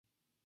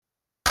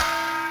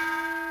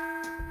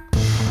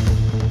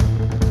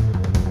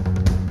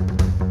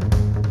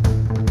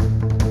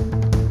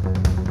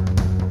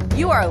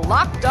are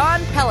Locked On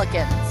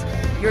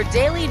Pelicans, your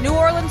daily New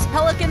Orleans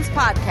Pelicans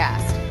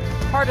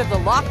podcast, part of the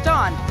Locked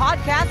On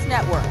Podcast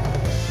Network,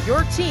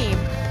 your team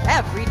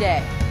every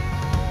day.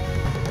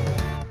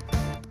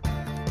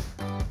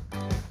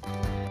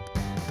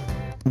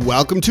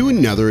 Welcome to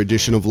another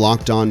edition of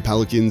Locked On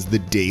Pelicans, the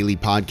daily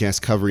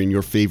podcast covering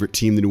your favorite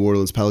team, the New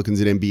Orleans Pelicans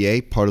at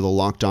NBA, part of the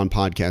Locked On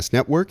Podcast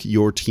Network,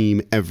 your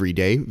team every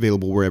day,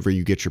 available wherever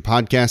you get your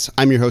podcasts.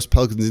 I'm your host,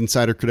 Pelicans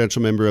Insider,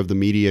 credential member of the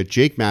media,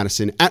 Jake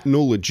Madison, at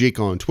NOLA Jake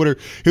on Twitter,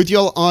 here with you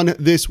all on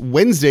this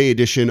Wednesday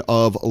edition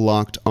of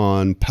Locked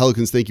On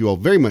Pelicans. Thank you all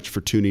very much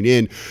for tuning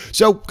in.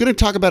 So, going to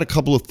talk about a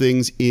couple of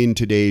things in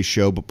today's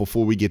show, but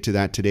before we get to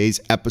that, today's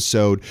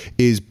episode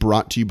is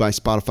brought to you by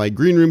Spotify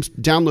Green Rooms.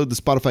 Download the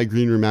Spotify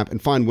Green Room app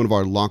and find one of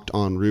our Locked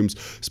On rooms.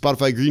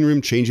 Spotify Green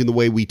Room, changing the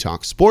way we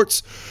talk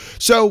sports.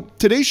 So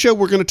today's show,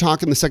 we're going to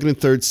talk in the second and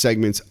third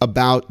segments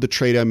about the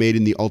trade I made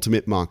in the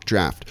ultimate mock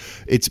draft.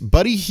 It's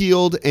Buddy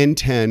Hield and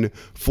 10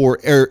 for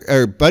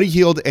Buddy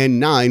Hield and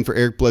 9 for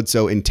Eric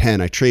Bledsoe and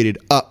 10. I traded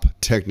up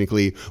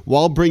technically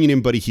while bringing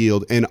in Buddy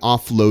Hield and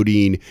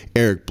offloading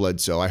Eric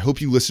Bledsoe. I hope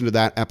you listened to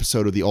that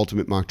episode of the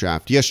ultimate mock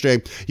draft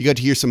yesterday. You got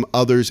to hear some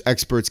others,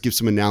 experts, give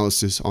some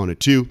analysis on it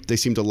too. They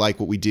seem to like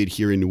what we did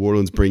here in New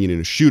Orleans, bringing in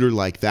a shooter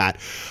like that.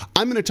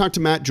 I'm going to talk to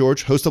Matt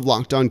George, host of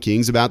Locked On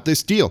Kings, about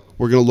this deal.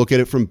 We're going to look at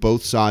it from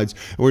both sides,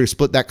 and we're going to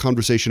split that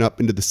conversation up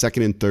into the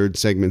second and third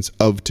segments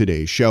of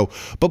today's show.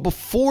 But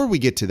before we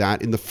get to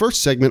that, in the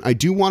first segment, I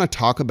do want to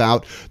talk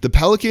about the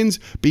Pelicans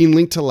being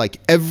linked to like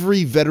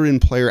every veteran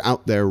player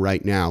out there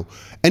right now.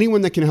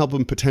 Anyone that can help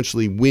them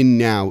potentially win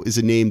now is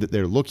a name that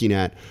they're looking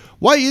at.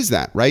 Why is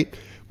that, right?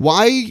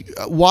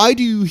 Why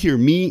do you hear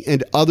me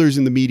and others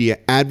in the media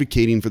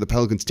advocating for the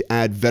Pelicans to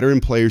add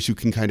veteran players who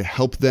can kind of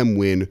help them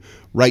win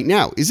right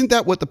now? Isn't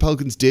that what the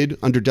Pelicans did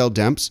under Dell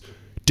Demps?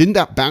 Didn't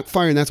that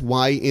backfire, and that's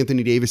why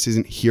Anthony Davis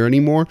isn't here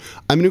anymore?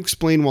 I'm going to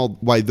explain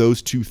why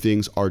those two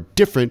things are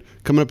different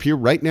coming up here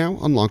right now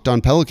on Locked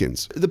On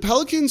Pelicans. The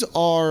Pelicans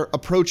are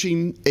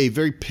approaching a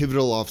very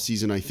pivotal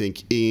offseason, I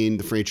think, in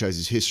the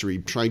franchise's history,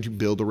 trying to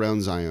build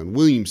around Zion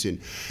Williamson.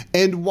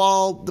 And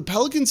while the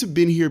Pelicans have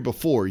been here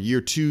before,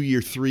 year 2,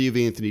 year 3 of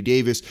Anthony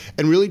Davis,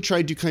 and really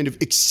tried to kind of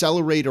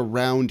accelerate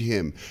around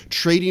him,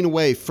 trading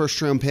away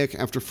first-round pick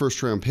after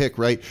first-round pick,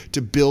 right,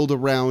 to build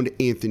around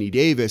Anthony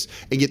Davis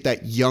and get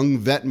that young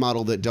vet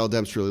model that Dell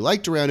Demps really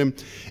liked around him,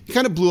 it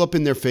kind of blew up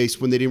in their face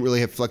when they didn't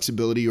really have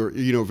flexibility or,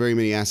 very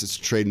many assets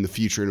to trade in the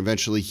future. And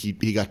eventually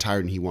he got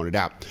tired and he wanted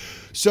out.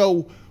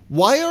 So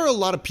why are a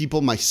lot of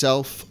people,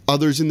 myself,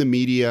 others in the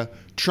media,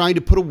 trying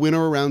to put a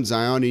winner around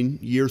Zion in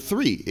year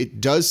 3?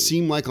 It does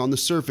seem like on the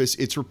surface,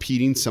 it's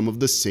repeating some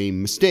of the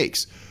same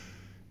mistakes,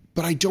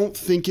 but I don't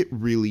think it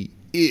really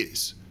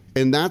is.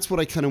 And that's what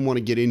I kind of want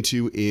to get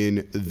into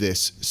in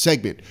this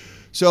segment.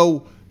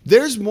 So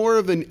there's more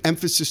of an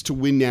emphasis to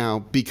win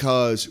now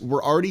because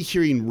we're already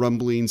hearing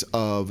rumblings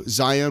of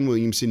Zion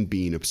Williamson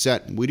being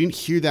upset. We didn't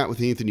hear that with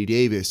Anthony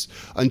Davis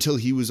until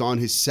he was on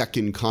his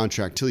second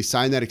contract, till he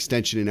signed that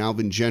extension and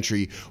Alvin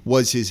Gentry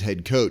was his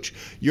head coach.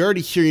 You're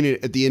already hearing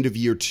it at the end of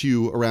year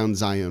 2 around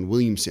Zion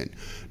Williamson.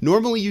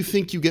 Normally you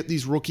think you get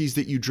these rookies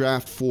that you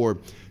draft for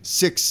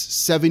 6,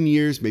 7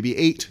 years, maybe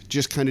 8,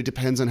 just kind of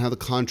depends on how the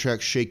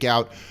contracts shake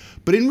out.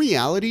 But in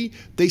reality,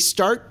 they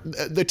start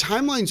the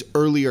timelines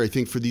earlier, I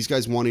think, for these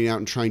guys wanting out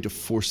and trying to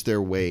force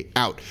their way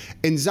out.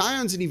 And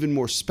Zion's an even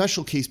more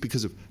special case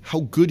because of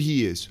how good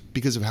he is,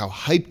 because of how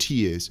hyped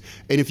he is.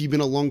 And if you've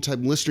been a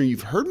long-time listener,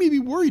 you've heard me be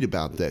worried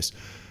about this.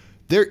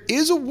 There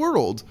is a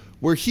world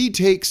where he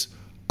takes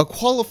a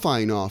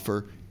qualifying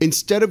offer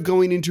instead of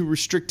going into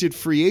restricted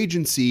free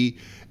agency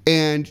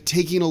and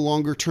taking a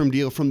longer-term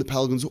deal from the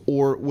Pelicans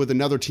or with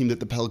another team that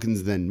the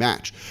Pelicans then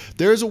match.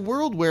 There is a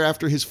world where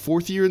after his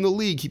 4th year in the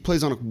league, he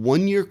plays on a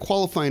 1-year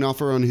qualifying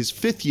offer on his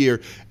 5th year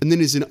and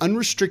then is an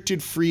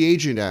unrestricted free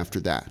agent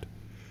after that.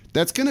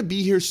 That's going to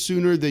be here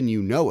sooner than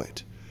you know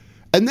it.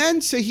 And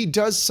then say he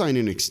does sign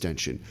an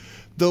extension,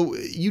 though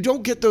you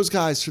don't get those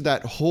guys for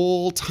that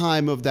whole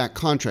time of that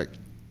contract.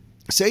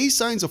 Say he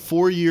signs a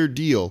 4-year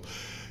deal.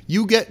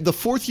 You get the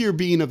 4th year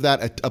being of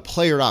that a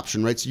player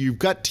option, right? So you've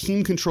got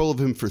team control of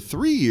him for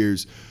 3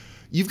 years.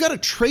 You've got to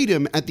trade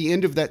him at the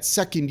end of that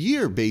 2nd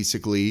year,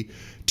 basically,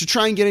 to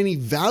try and get any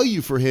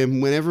value for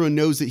him when everyone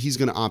knows that he's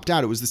going to opt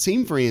out. It was the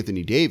same for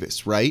Anthony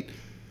Davis, right?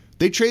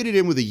 They traded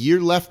him with a year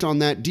left on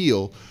that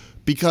deal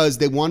because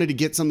they wanted to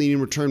get something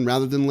in return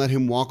rather than let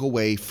him walk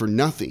away for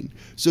nothing.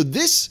 So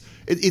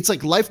it's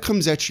like life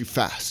comes at you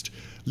fast.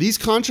 These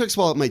contracts,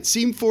 while it might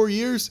seem 4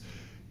 years,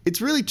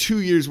 it's really 2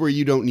 years where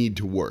you don't need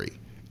to worry.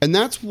 And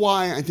that's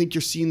why I think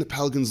you're seeing the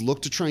Pelicans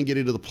look to try and get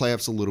into the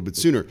playoffs a little bit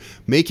sooner.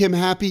 Make him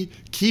happy,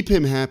 keep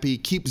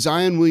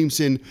Zion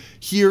Williamson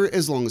here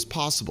as long as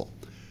possible.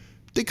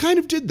 They kind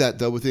of did that,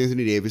 though, with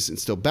Anthony Davis and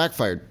still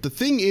backfired. The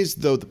thing is,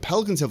 though, the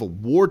Pelicans have a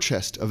war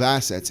chest of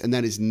assets, and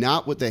that is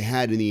not what they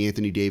had in the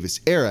Anthony Davis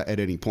era at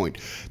any point.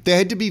 They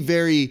had to be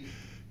very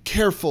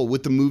careful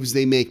with the moves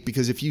they make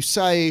because if you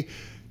say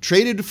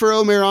traded for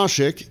Omer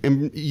Asik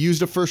and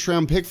used a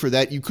first-round pick for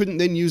that, you couldn't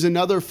then use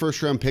another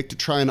first-round pick to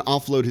try and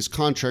offload his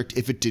contract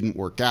if it didn't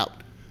work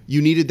out.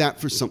 You needed that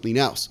for something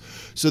else.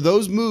 So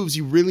those moves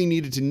you really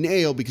needed to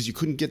nail because you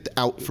couldn't get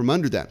out from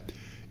under them.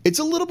 It's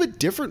a little bit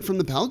different from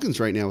the Pelicans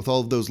right now with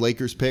all of those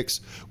Lakers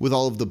picks, with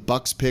all of the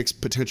Bucks picks,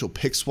 potential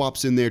pick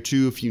swaps in there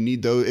too if you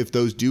need those, if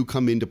those do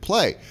come into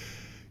play.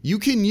 You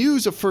can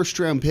use a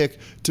first-round pick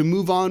to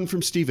move on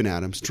from Steven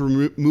Adams,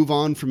 to move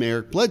on from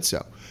Eric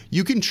Bledsoe.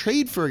 You can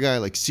trade for a guy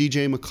like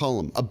CJ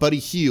McCollum, a Buddy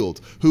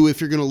Hield, who,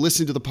 if you're going to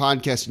listen to the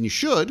podcast, and you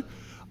should,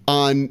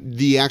 on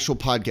the actual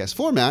podcast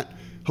format,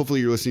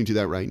 hopefully you're listening to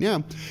that right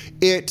now,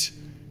 that's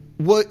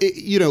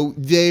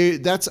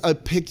a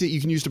pick that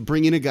you can use to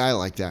bring in a guy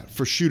like that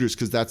for shooters,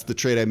 because that's the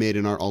trade I made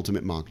in our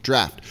ultimate mock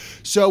draft.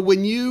 So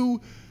when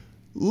you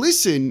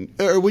listen,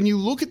 or when you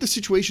look at the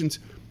situations,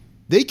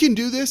 they can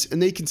do this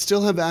and they can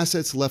still have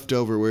assets left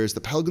over, whereas the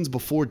Pelicans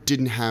before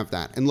didn't have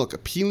that. And look,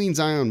 appealing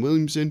Zion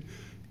Williamson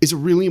is a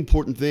really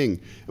important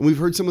thing. And we've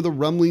heard some of the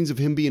rumblings of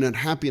him being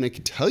unhappy, and I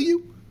can tell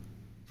you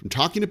from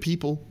talking to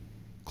people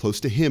close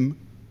to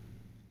him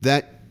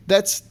that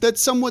that's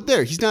somewhat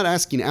there. He's not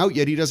asking out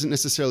yet. He doesn't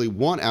necessarily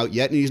want out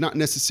yet, and he's not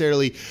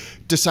necessarily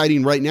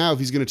deciding right now if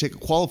he's going to take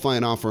a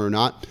qualifying offer or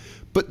not.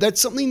 But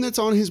that's something that's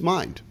on his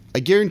mind, I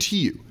guarantee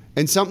you,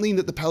 and something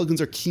that the Pelicans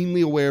are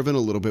keenly aware of and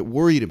a little bit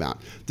worried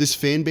about. This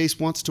fan base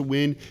wants to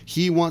win.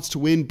 He wants to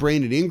win.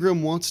 Brandon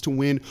Ingram wants to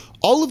win.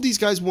 All of these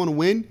guys want to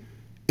win,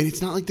 and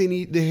it's not like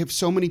they have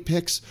so many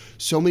picks,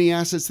 so many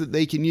assets that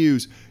they can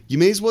use. You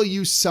may as well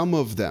use some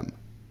of them.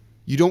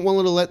 You don't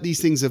want to let these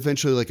things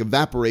eventually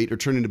evaporate or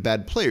turn into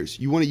bad players.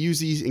 You want to use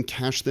these and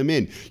cash them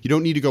in. You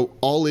don't need to go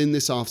all in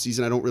this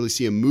offseason. I don't really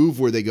see a move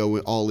where they go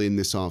all in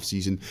this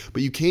offseason.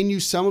 But you can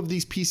use some of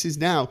these pieces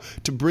now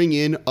to bring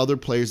in other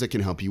players that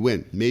can help you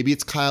win. Maybe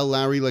it's Kyle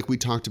Lowry like we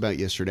talked about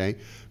yesterday.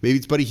 Maybe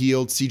it's Buddy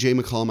Hield, CJ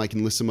McCollum. I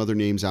can list some other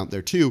names out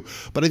there too.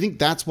 But I think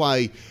that's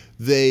why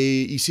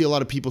you see a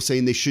lot of people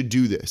saying they should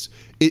do this.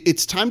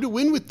 It's time to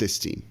win with this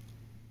team.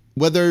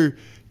 Whether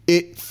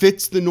it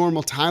fits the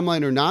normal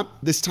timeline or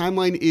not, this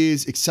timeline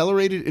is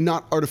accelerated and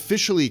not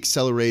artificially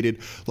accelerated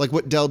like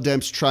what Dell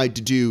Demps tried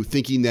to do,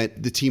 thinking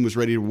that the team was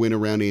ready to win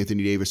around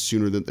Anthony Davis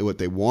sooner than what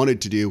they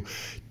wanted to do.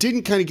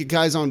 Didn't kind of get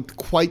guys on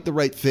quite the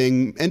right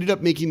thing, ended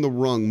up making the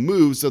wrong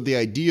moves, so the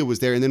idea was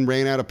there, and then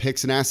ran out of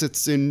picks and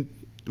assets and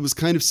was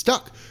kind of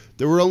stuck.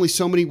 There were only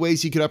so many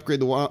ways he could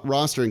upgrade the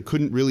roster and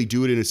couldn't really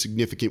do it in a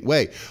significant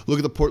way. Look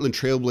at the Portland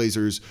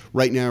Trailblazers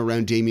right now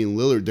around Damian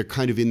Lillard. They're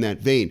kind of in that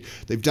vein.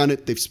 They've done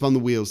it. They've spun the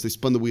wheels. They've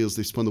spun the wheels.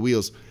 They've spun the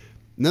wheels.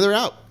 Now they're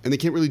out, and they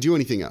can't really do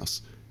anything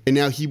else. And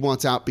now he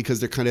wants out because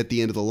they're kind of at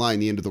the end of the line,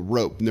 the end of the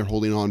rope, and they're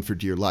holding on for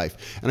dear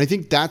life. And I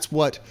think that's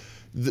what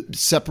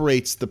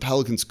separates the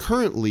Pelicans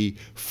currently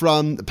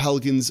from the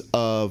Pelicans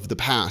of the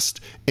past,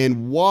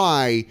 and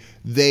why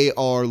they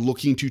are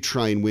looking to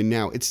try and win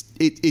now.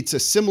 It's a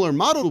similar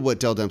model to what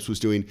Dell Demps was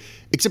doing,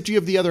 except you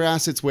have the other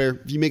assets where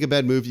if you make a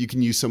bad move, you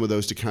can use some of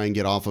those to try and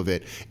get off of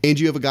it. And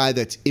you have a guy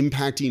that's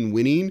impacting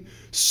winning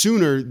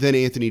sooner than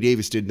Anthony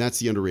Davis did, and that's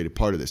the underrated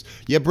part of this.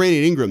 You have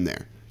Brandon Ingram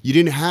there. You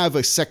didn't have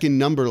a second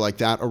number like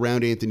that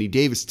around Anthony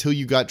Davis till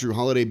you got Drew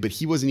Holiday, but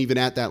he wasn't even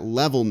at that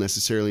level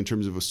necessarily in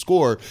terms of a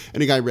score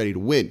and a guy ready to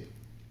win.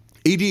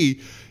 AD, in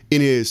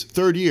his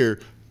third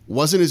year,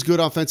 wasn't as good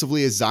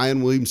offensively as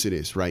Zion Williamson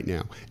is right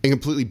now, and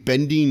completely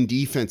bending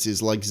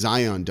defenses like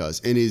Zion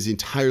does, and is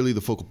entirely the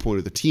focal point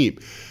of the team.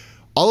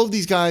 All of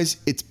these guys,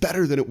 it's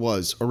better than it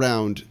was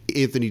around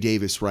Anthony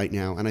Davis right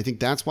now, and I think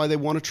that's why they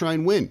want to try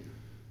and win.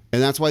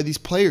 And that's why these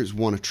players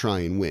want to try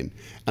and win.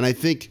 And I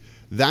think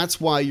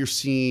that's why you're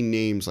seeing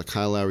names like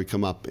Kyle Lowry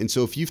come up. And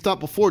so if you've thought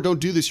before,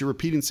 don't do this, you're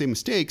repeating the same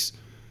mistakes,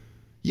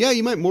 yeah,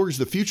 you might mortgage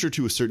the future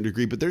to a certain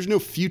degree, but there's no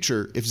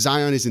future if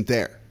Zion isn't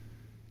there.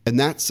 And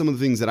that's some of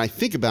the things that I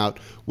think about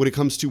when it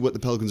comes to what the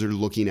Pelicans are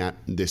looking at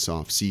this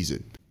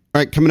offseason. All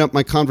right, coming up,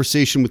 my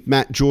conversation with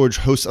Matt George,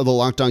 host of the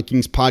Locked On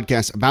Kings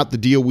podcast, about the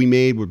deal we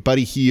made with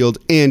Buddy Hield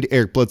and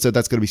Eric Bledsoe.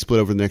 That's going to be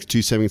split over the next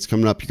 2 segments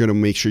coming up. You're going to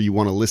make sure you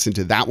want to listen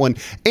to that one.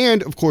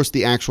 And, of course,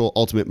 the actual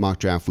ultimate mock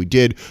draft we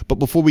did. But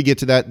before we get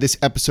to that, this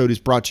episode is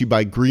brought to you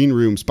by Green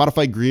Room.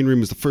 Spotify Green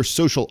Room is the first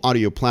social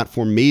audio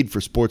platform made for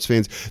sports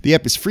fans. The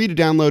app is free to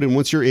download, and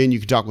once you're in, you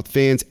can talk with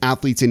fans,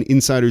 athletes, and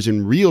insiders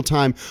in real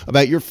time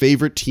about your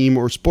favorite team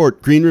or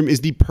sport. Green Room is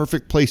the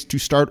perfect place to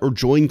start or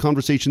join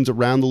conversations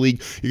around the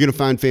league. You're going to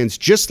find fans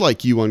just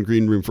like you on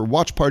Green Room for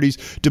watch parties,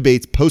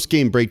 debates,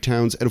 post-game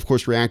breakdowns, and of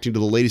course reacting to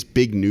the latest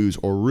big news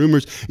or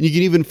rumors. And you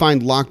can even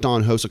find Locked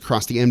On hosts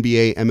across the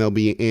NBA,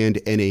 MLB, and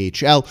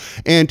NHL.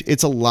 And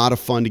it's a lot of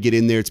fun to get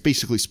in there. It's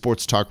basically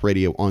sports talk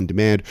radio on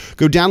demand.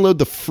 Go download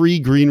the free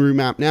Green Room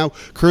app now,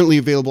 currently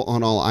available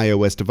on all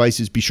iOS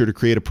devices. Be sure to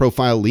create a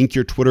profile, link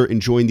your Twitter,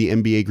 and join the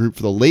NBA group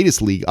for the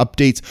latest league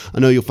updates. I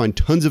know you'll find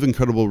tons of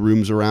incredible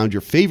rooms around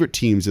your favorite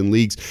teams and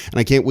leagues, and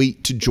I can't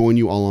wait to join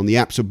you all on the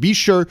app. So be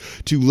sure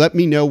to let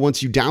me know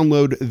once you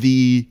download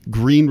the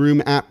Green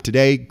Room app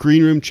today.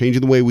 Green Room,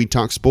 changing the way we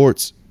talk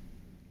sports.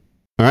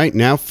 All right,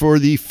 now for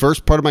the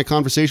first part of my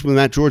conversation with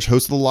Matt George,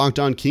 host of the Locked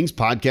On Kings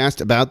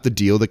podcast, about the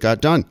deal that got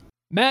done.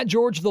 Matt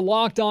George, the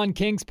Locked On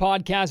Kings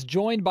podcast,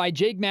 joined by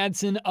Jake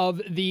Madsen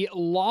of the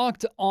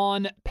Locked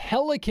On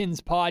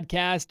Pelicans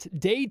podcast.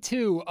 Day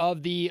 2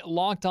 of the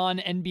Locked On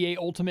NBA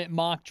Ultimate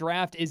Mock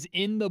Draft is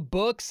in the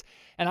books.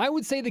 And I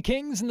would say the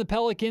Kings and the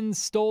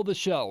Pelicans stole the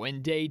show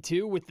in day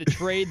 2 with the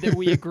trade that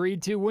we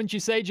agreed to. Wouldn't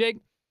you say, Jake?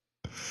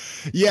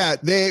 Yeah,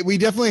 we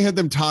definitely had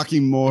them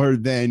talking more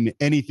than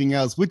anything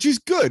else, which is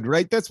good,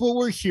 right? That's what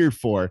we're here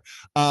for,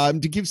 to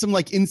give some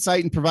like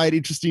insight and provide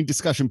interesting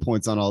discussion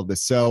points on all of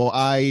this. So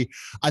I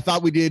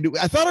thought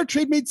our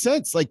trade made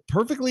sense, like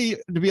perfectly,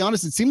 to be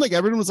honest. It seemed like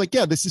everyone was like,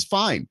 yeah, this is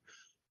fine.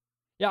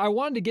 Yeah, I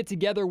wanted to get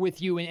together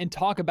with you and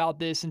talk about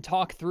this and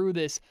talk through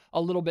this a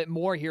little bit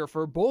more here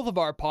for both of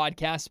our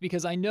podcasts,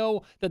 because I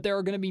know that there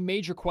are going to be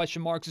major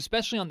question marks,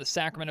 especially on the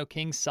Sacramento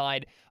Kings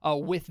side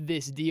with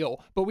this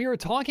deal. But we were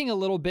talking a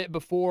little bit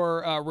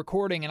before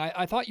recording, and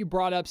I thought you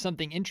brought up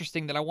something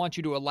interesting that I want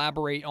you to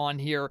elaborate on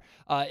here,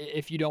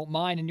 if you don't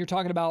mind. And you're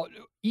talking about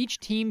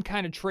each team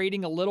kind of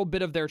trading a little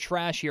bit of their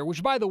trash here,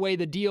 which, by the way,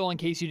 the deal, in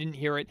case you didn't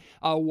hear it,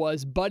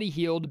 was Buddy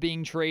Hield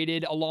being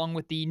traded along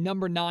with the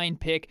number 9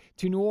 pick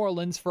to New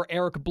Orleans for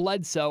Eric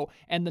Bledsoe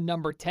and the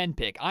number 10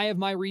 pick. I have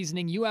my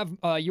reasoning, you have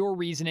your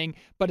reasoning,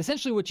 but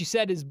essentially what you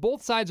said is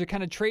both sides are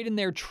kind of trading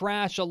their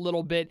trash a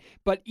little bit,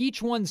 but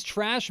each one's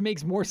trash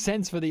makes more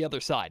sense for the other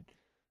side.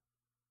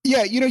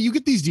 Yeah, you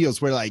get these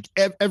deals where like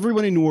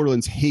everyone in New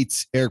Orleans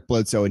hates Eric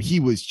Bledsoe, and he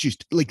was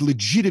just like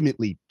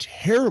legitimately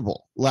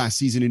terrible last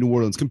season in New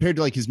Orleans compared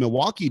to like his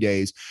Milwaukee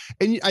days.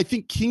 And I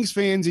think Kings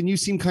fans, and you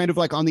seem kind of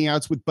like on the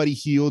outs with Buddy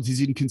Hield,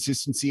 his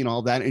inconsistency and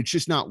all that. And it's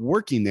just not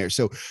working there.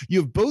 So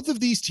you have both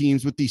of these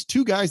teams with these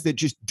two guys that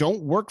just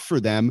don't work for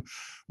them.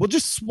 Well,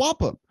 just swap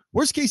them.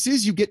 Worst case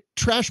is you get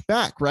trash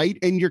back, right?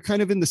 And you're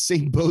kind of in the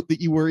same boat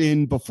that you were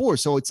in before.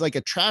 So it's like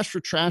a trash for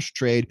trash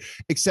trade,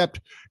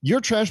 except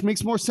your trash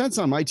makes more sense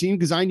on my team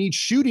because I need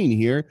shooting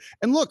here.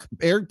 And look,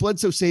 Eric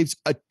Bledsoe saves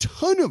a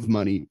ton of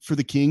money for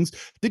the Kings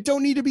that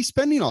don't need to be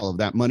spending all of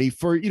that money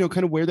for,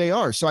 kind of where they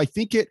are. So I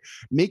think it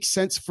makes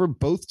sense for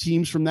both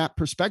teams from that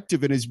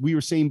perspective. And as we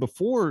were saying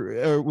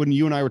before, when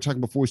you and I were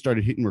talking before we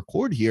started hitting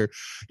record here,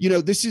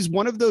 this is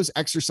one of those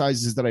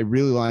exercises that I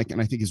really like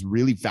and I think is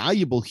really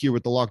valuable here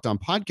with the Locked On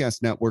Podcast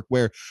Network,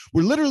 where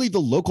we're literally the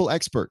local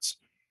experts.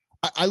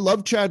 I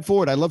love Chad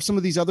Ford. I love some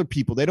of these other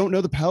people. They don't know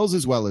the Pels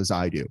as well as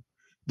I do.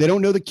 They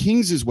don't know the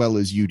Kings as well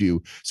as you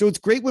do. So it's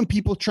great when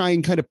people try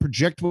and kind of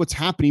project what's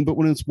happening, but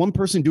when it's one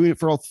person doing it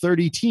for all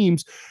 30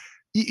 teams,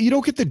 you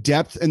don't get the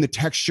depth and the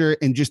texture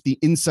and just the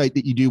insight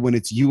that you do when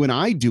it's you and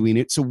I doing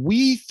it. So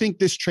we think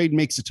this trade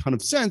makes a ton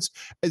of sense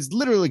as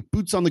literally like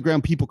boots on the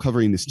ground people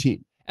covering this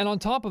team. And on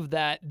top of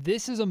that,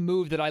 this is a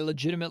move that I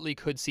legitimately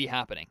could see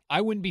happening. I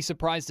wouldn't be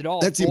surprised at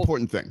all. That's the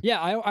important thing. Yeah,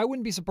 I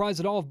wouldn't be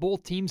surprised at all if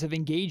both teams have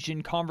engaged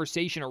in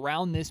conversation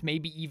around this,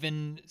 maybe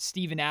even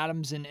Steven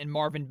Adams and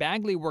Marvin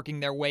Bagley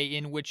working their way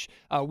in, which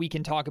we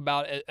can talk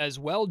about as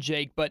well,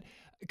 Jake. But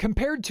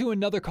compared to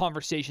another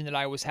conversation that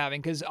I was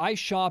having, because I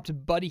shopped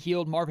Buddy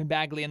Hield, Marvin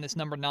Bagley, and this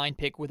number 9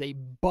 pick with a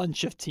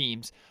bunch of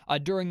teams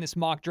during this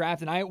mock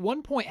draft. And I at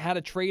one point had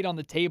a trade on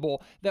the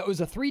table that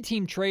was a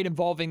 3-team trade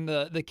involving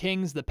the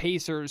Kings, the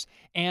Pacers,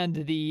 and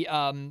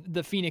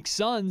the Phoenix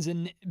Suns.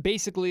 And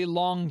basically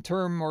long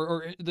term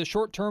or the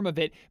short term of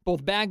it,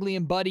 both Bagley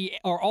and Buddy,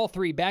 or all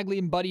three, Bagley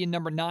and Buddy and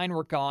number 9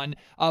 were gone.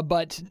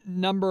 But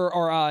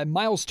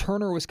Miles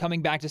Turner was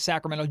coming back to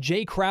Sacramento.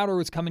 Jay Crowder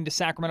was coming to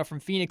Sacramento from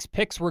Phoenix.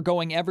 Picks were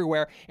going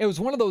everywhere. It was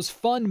one of those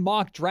fun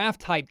mock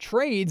draft type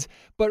trades,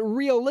 but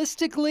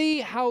realistically,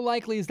 how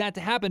likely is that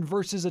to happen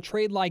versus a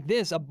trade like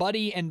this, a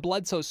Buddy and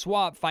Bledsoe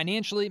swap?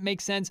 Financially, it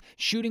makes sense.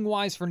 Shooting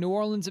wise for New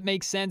Orleans, it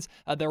makes sense.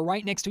 They're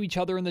right next to each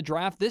other in the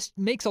draft. This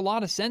makes a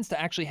lot of sense to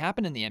actually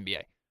happen in the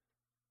NBA.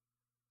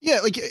 Yeah,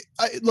 like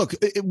look,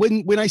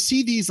 when I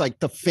see these like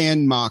the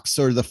fan mocks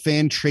or the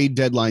fan trade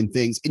deadline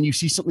things, and you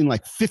see something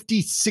like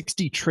 50,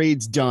 60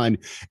 trades done,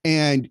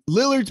 and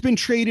Lillard's been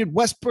traded,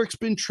 Westbrook's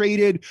been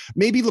traded,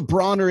 maybe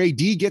LeBron or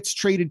AD gets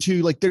traded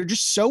too, like they're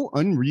just so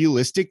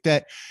unrealistic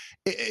that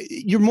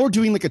you're more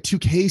doing like a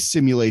 2K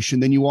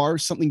simulation than you are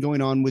something going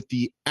on with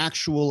the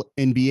actual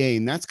NBA.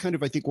 And that's kind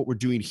of, I think, what we're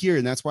doing here.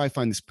 And that's why I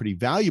find this pretty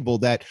valuable,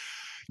 that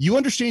you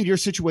understand your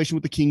situation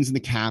with the Kings and the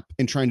cap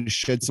and trying to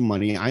shed some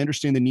money. I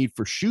understand the need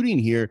for shooting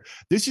here.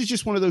 This is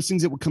just one of those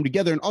things that would come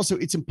together. And also,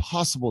 it's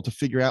impossible to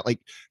figure out like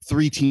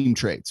 3-team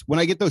trades. When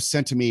I get those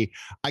sent to me,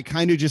 I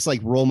kind of just like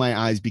roll my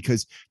eyes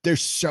because there's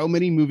so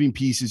many moving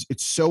pieces.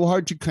 It's so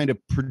hard to kind of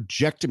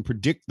project and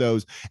predict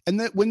those. And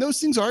that when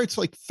those things are, it's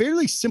like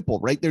fairly simple,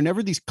 right? They're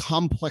never these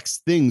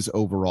complex things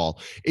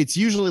overall. It's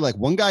usually like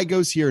one guy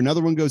goes here,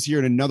 another one goes here,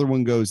 and another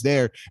one goes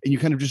there. And you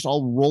kind of just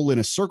all roll in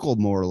a circle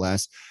more or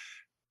less.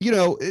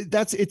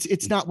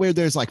 It's not where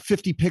there's like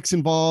 50 picks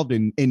involved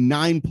and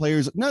 9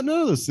 players. None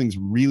of those things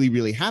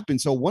really happen.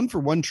 So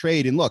 1-for-1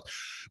 trade. And look,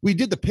 we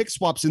did the pick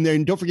swaps in there,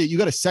 and don't forget, you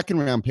got a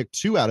 2nd-round pick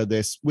too out of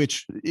this,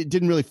 which it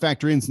didn't really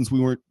factor in since we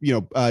weren't,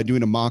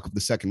 doing a mock of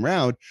the 2nd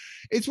round.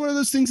 It's one of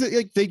those things that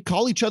like, they'd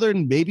call each other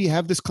and maybe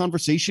have this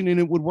conversation and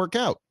it would work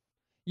out.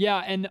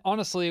 Yeah, and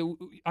honestly,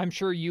 I'm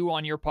sure you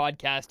on your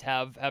podcast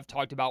have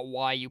talked about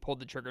why you pulled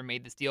the trigger and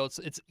made this deal.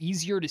 It's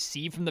easier to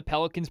see from the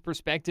Pelicans'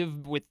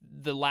 perspective with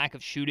the lack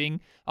of shooting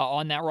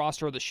on that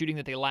roster, or the shooting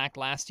that they lacked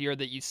last year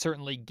that you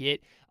certainly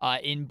get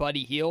in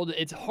Buddy Hield.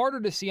 It's harder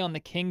to see on the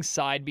Kings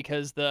side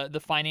because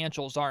the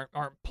financials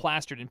aren't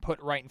plastered and put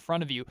right in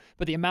front of you.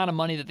 But the amount of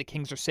money that the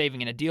Kings are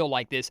saving in a deal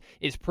like this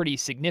is pretty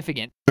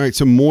significant. All right,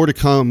 so more to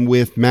come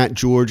with Matt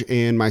George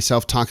and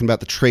myself talking about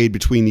the trade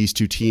between these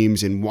two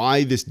teams and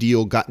why this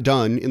deal got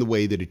done in the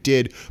way that it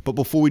did. But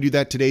before we do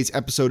that, today's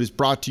episode is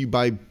brought to you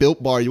by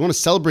Built Bar. You want to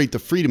celebrate the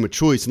freedom of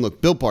choice. And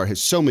look, Built Bar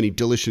has so many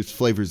delicious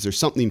flavors. There's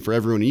something for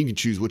everyone, and you can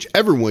choose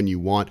whichever one you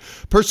want.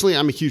 Personally,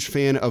 I'm a huge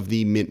fan of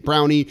the mint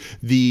brownie,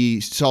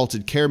 the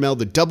salted caramel.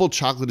 The double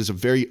chocolate is a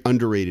very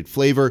underrated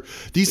flavor.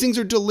 These things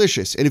are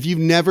delicious. And if you've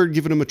never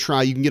given them a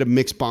try, you can get a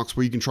mix box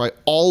where you can try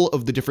all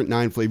of the different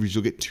 9 flavors.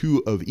 You'll get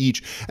 2 of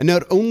each. And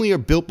not only are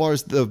Built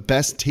Bars the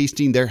best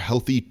tasting, they're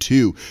healthy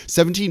too.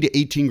 17 to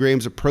 18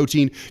 grams of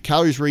protein,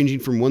 calories ranging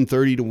from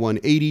 130 to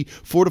 180,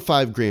 4 to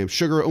 5 grams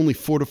sugar, only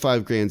 4 to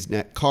 5 grams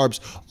net carbs.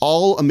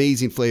 All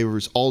amazing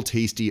flavors, all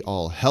tasty,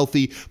 all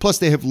healthy. Plus,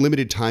 they have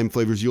limited time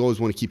flavors. You always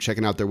want to keep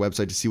checking out their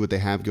website to see what they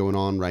have going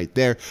on right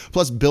there.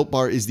 Plus, Built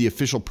Bar is the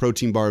official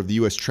protein bar of the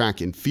U.S.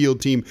 track and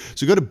field team.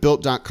 So go to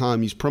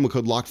Built.com, use promo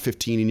code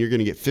LOCKED15, and you're going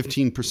to get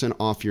 15%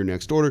 off your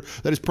next order.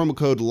 That is promo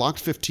code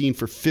LOCKED15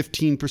 for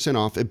 15%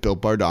 off at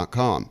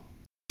BuiltBar.com.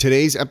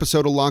 Today's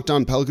episode of Locked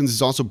On Pelicans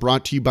is also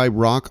brought to you by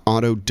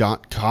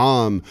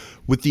RockAuto.com.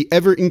 With the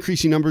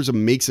ever-increasing numbers of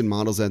makes and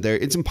models out there,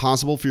 it's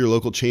impossible for your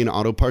local chain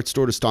auto parts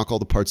store to stock all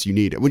the parts you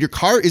need. When your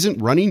car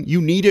isn't running,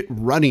 you need it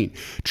running.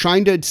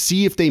 Trying to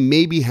see if they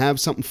maybe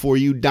have something for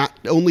you, not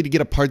only to get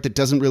a part that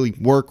doesn't really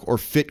work or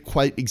fit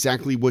quite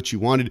exactly what you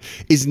wanted,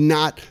 is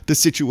not the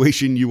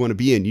situation you want to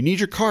be in. You need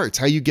your car. It's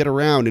how you get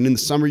around. And in the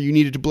summer, you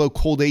need it to blow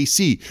cold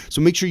AC. So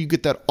make sure you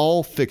get that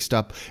all fixed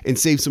up and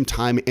save some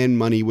time and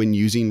money when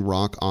using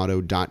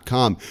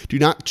RockAuto.com. Do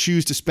not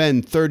choose to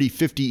spend 30,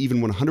 50,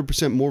 even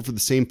 100% more for the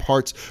same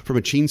parts from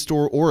a chain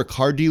store or a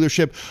car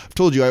dealership. I've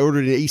told you I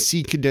ordered an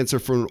AC condenser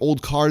for an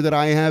old car that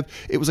I have.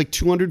 It was like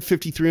 $250,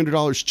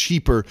 $300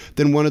 cheaper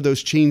than one of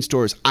those chain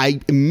stores.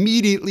 I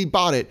immediately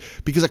bought it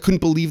because I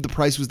couldn't believe the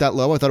price was that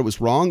low. I thought it was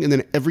wrong. And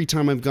then every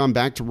time I've gone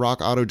back to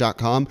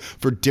RockAuto.com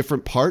for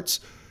different parts,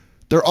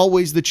 they're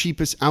always the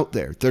cheapest out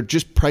there. They're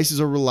just,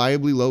 prices are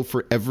reliably low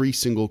for every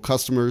single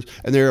customer,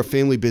 and they're a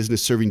family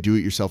business serving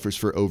do-it-yourselfers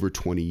for over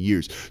 20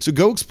 years. So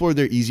go explore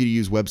their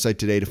easy-to-use website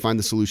today to find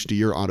the solution to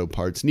your auto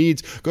parts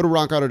needs. Go to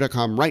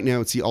rockauto.com right now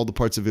and see all the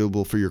parts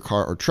available for your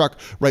car or truck.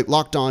 Write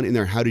Locked On in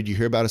their How Did You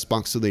Hear About Us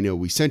box so they know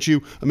we sent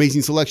you.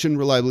 Amazing selection,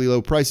 reliably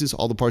low prices,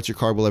 all the parts your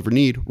car will ever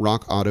need.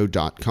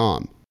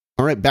 rockauto.com.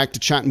 All right, back to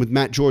chatting with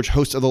Matt George,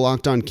 host of the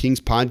Locked On Kings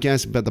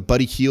podcast, about the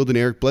Buddy Hield and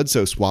Eric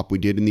Bledsoe swap we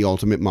did in the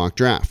Ultimate Mock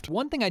Draft.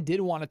 One thing I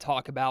did want to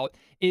talk about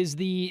is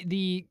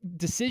the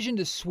decision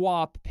to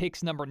swap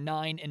picks number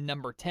 9 and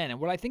number 10. And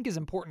what I think is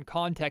important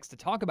context to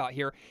talk about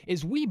here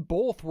is we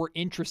both were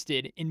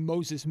interested in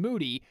Moses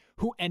Moody,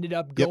 who ended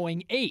up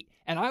going 8.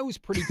 And I was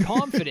pretty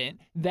confident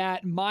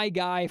that my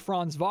guy,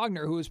 Franz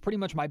Wagner, who was pretty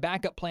much my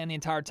backup plan the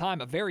entire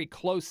time, a very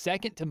close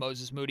second to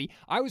Moses Moody,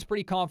 I was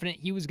pretty confident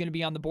he was going to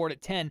be on the board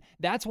at 10.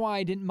 That's why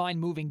I didn't mind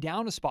moving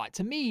down a spot.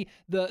 To me,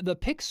 the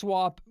pick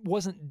swap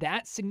wasn't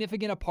that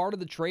significant a part of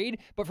the trade,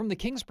 but from the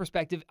Kings'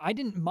 perspective, I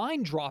didn't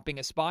mind dropping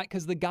a spot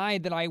because the guy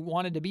that I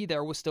wanted to be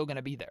there was still going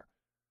to be there.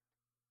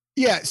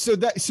 Yeah.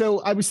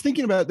 So I was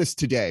thinking about this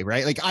today,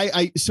 right? Like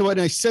so when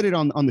I said it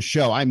on the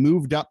show, I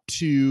moved up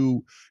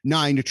to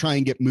 9 to try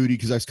and get Moody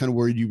because I was kind of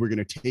worried you were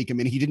going to take him,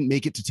 and he didn't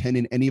make it to 10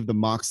 in any of the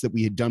mocks that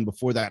we had done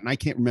before that. And I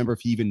can't remember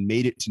if he even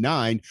made it to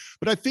 9,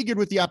 but I figured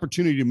with the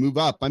opportunity to move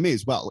up, I may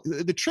as well.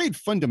 The trade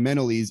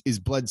fundamentally is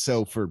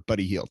Bledsoe for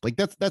Buddy Hield. Like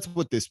that's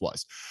what this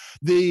was.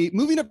 The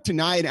moving up to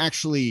 9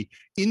 actually,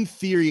 in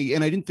theory,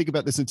 and I didn't think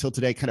about this until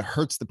today, kind of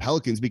hurts the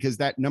Pelicans because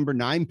that number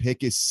 9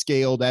 pick is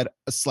scaled at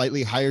a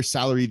slightly higher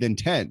salary than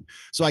 10.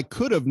 So I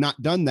could have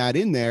not done that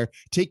in there,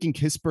 taking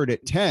Kispert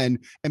at 10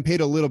 and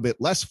paid a little bit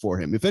less for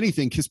him. If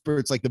anything,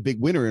 Kispert's like the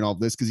big winner in all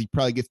this because he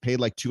probably gets paid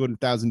like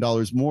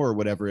 $200,000 more or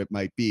whatever it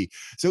might be.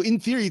 So in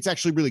theory, it's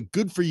actually really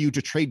good for you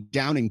to trade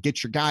down and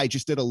get your guy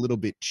just at a little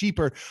bit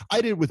cheaper. I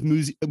did it with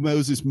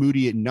Moses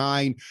Moody at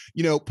 9.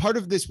 You know, part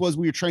of this was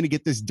we were trying to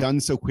get this done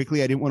so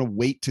quickly. I didn't want to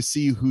wait to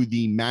see who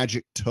the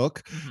Magic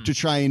took to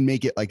try and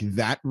make it like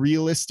that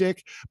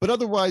realistic. But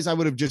otherwise, I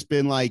would have just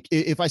been like,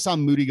 if I saw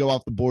Moody go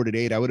off the board at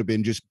 8, I would have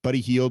been just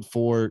Buddy Hield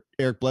for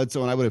Eric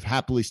Bledsoe, and I would have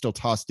happily still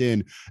tossed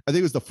in, I think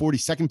it was the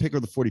 42nd pick or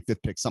the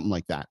 45th pick, something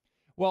like that.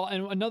 Well,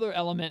 and another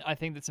element I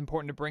think that's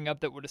important to bring up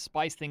that would have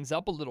spiced things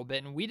up a little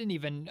bit, and we didn't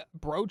even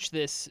broach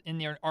this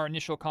in our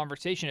initial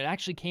conversation. It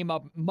actually came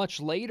up much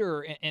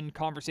later in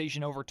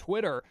conversation over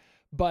Twitter,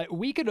 but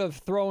we could have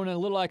thrown a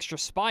little extra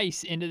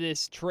spice into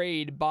this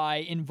trade by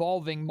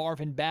involving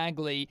Marvin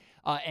Bagley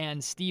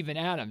and Steven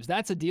Adams.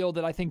 That's a deal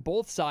that I think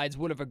both sides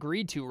would have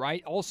agreed to,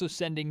 right? Also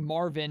sending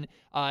Marvin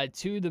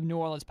to the New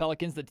Orleans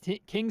Pelicans. The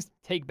Kings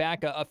take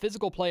back a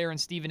physical player in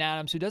Steven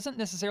Adams who doesn't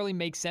necessarily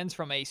make sense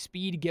from a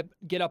speed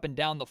get up and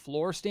down the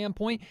floor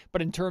standpoint,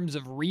 but in terms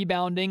of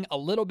rebounding, a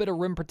little bit of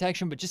rim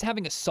protection, but just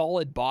having a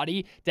solid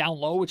body down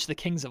low, which the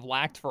Kings have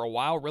lacked for a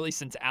while, really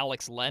since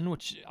Alex Len,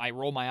 which I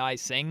roll my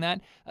eyes saying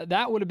that.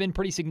 That would have been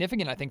pretty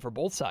significant, I think, for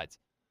both sides.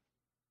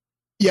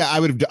 Yeah,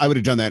 I would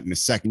have done that in a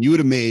second. You would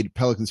have made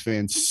Pelicans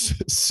fans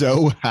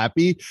so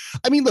happy.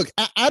 I mean, look,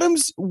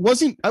 Adams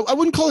wasn't, I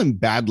wouldn't call him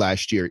bad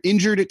last year.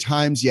 Injured at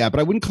times, yeah, but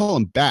I wouldn't call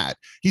him bad.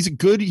 He's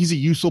a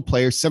useful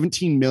player.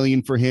 17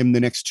 million for him the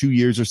next 2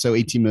 years or so,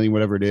 18 million,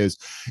 whatever it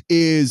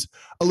is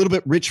a little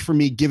bit rich for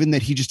me, given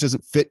that he just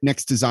doesn't fit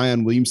next to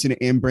Zion Williamson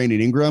and Brandon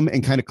Ingram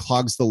and kind of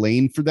clogs the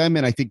lane for them.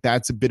 And I think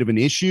that's a bit of an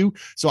issue.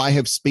 So I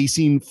have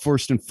spacing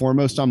first and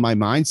foremost on my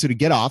mind. So to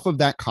get off of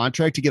that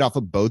contract, to get off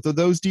of both of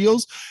those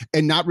deals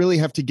and not really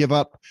have to give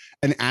up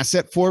an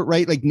asset for it,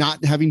 right? Like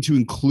not having to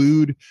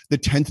include the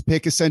 10th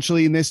pick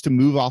essentially in this to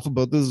move off of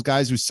both of those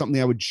guys was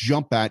something I would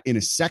jump at in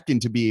a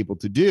second to be able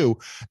to do.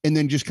 And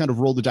then just kind of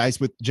roll the dice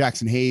with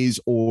Jackson Hayes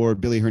or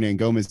Billy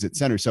Hernangomez at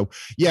center. So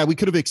yeah, we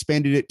could have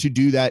expanded it to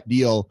do that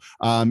deal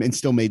and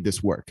still made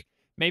this work.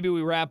 Maybe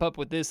we wrap up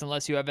with this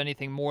unless you have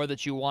anything more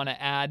that you want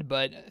to add,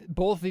 but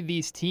both of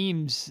these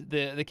teams,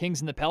 the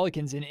Kings and the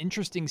Pelicans, in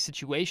interesting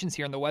situations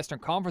here in the Western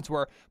Conference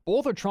where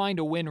both are trying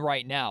to win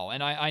right now.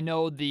 And I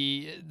know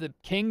the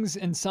Kings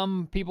in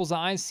some people's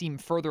eyes seem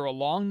further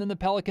along than the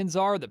Pelicans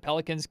are. The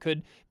Pelicans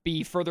could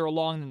be further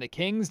along than the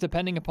Kings,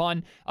 depending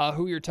upon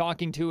who you're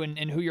talking to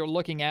and who you're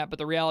looking at. But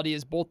the reality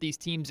is both these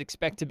teams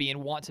expect to be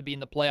and want to be in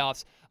the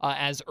playoffs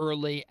as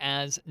early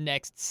as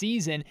next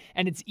season.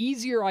 And it's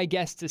easier, I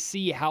guess, to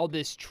see how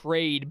this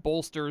trade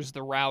bolsters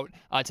the route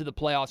to the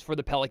playoffs for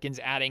the Pelicans,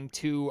 adding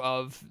two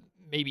of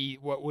maybe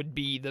what would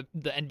be the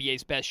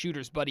NBA's best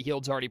shooters. Buddy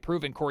Hield's already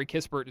proven. Corey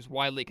Kispert is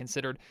widely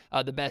considered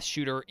the best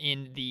shooter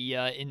in the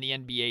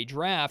NBA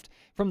draft.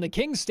 From the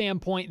Kings'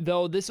 standpoint,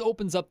 though, this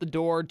opens up the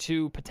door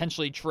to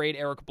potentially trade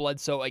Eric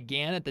Bledsoe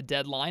again at the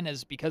deadline,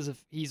 because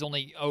he's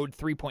only owed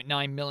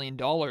 $3.9 million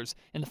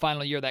in the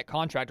final year of that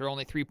contract, or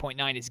only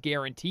 3.9 is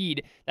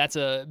guaranteed. That's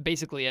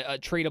basically a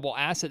tradable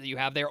asset that you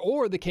have there.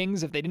 Or the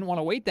Kings, if they didn't want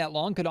to wait that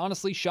long, could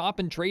honestly shop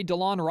and trade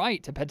DeLon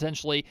Wright to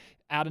potentially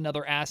add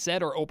another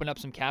asset or open up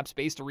some cap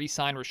space to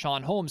re-sign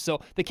Richaun Holmes. So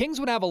the Kings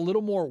would have a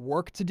little more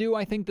work to do,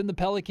 I think, than the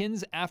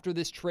Pelicans after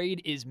this trade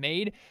is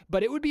made.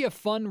 But it would be a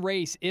fun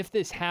race if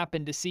this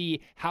happened to see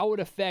how it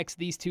affects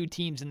these two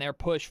teams in their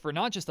push for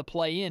not just the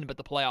play-in, but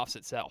the playoffs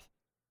itself.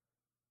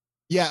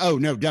 Yeah. Oh,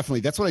 no, definitely.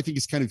 That's what I think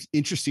is kind of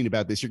interesting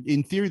about this.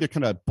 In theory, they're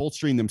kind of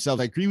bolstering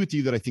themselves. I agree with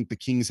you that I think the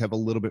Kings have a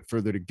little bit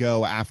further to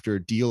go after a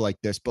deal like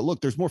this. But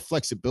look, there's more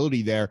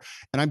flexibility there.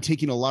 And I'm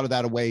taking a lot of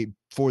that away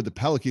for the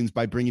Pelicans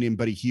by bringing in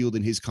Buddy Hield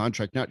in his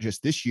contract, not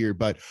just this year,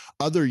 but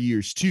other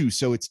years too.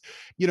 So it's,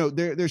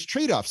 there's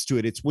trade-offs to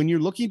it. It's when you're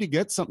looking to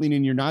get something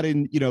and you're not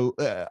in,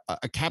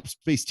 a cap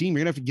space team, you're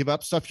gonna have to give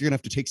up stuff. You're gonna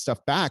have to take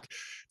stuff back.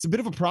 It's a bit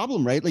of a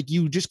problem, right? Like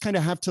you just kind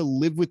of have to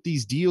live with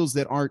these deals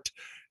that aren't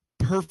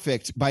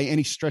perfect by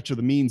any stretch of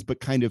the means, but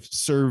kind of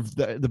serve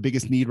the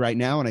biggest need right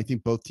now. And I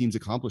think both teams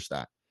accomplished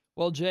that.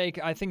 Well, Jake,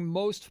 I think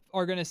most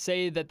are going to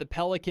say that the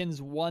Pelicans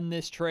won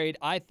this trade.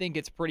 I think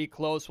it's pretty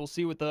close. We'll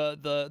see what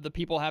the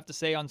people have to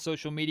say on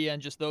social media,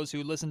 and just those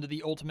who listen to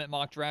the Ultimate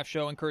Mock Draft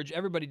Show. Encourage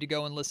everybody to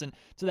go and listen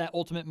to that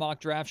Ultimate Mock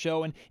Draft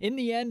Show. And in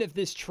the end, if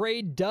this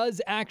trade does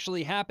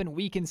actually happen,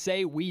 we can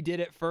say we did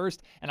it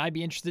first. And I'd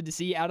be interested to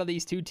see out of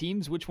these two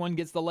teams, which one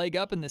gets the leg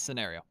up in this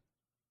scenario.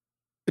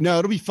 No,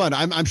 it'll be fun.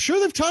 I'm sure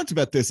they've talked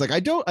about this. Like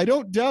I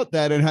don't doubt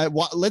that. And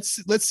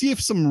let's see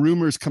if some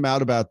rumors come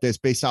out about this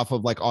based off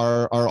of like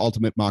our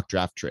ultimate mock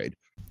draft trade.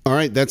 All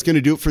right, that's going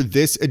to do it for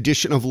this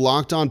edition of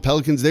Locked On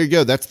Pelicans. There you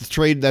go. That's the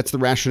trade. That's the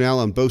rationale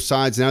on both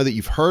sides. Now that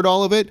you've heard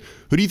all of it,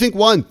 who do you think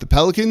won? The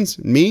Pelicans,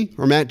 me,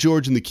 or Matt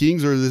George and the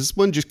Kings? Or is this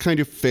one just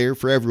kind of fair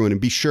for everyone? And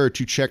be sure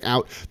to check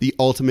out the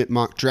Ultimate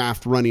Mock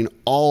Draft running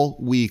all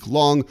week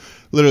long.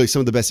 Literally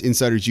some of the best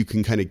insiders you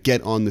can kind of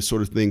get on this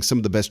sort of thing, some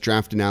of the best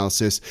draft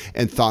analysis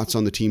and thoughts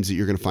on the teams that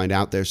you're going to find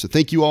out there. So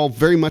thank you all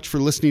very much for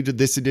listening to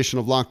this edition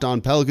of Locked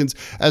On Pelicans.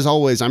 As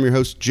always, I'm your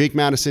host, Jake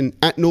Madison,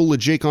 at NOLA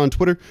Jake on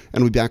Twitter,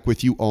 and we'll be back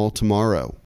with you all tomorrow.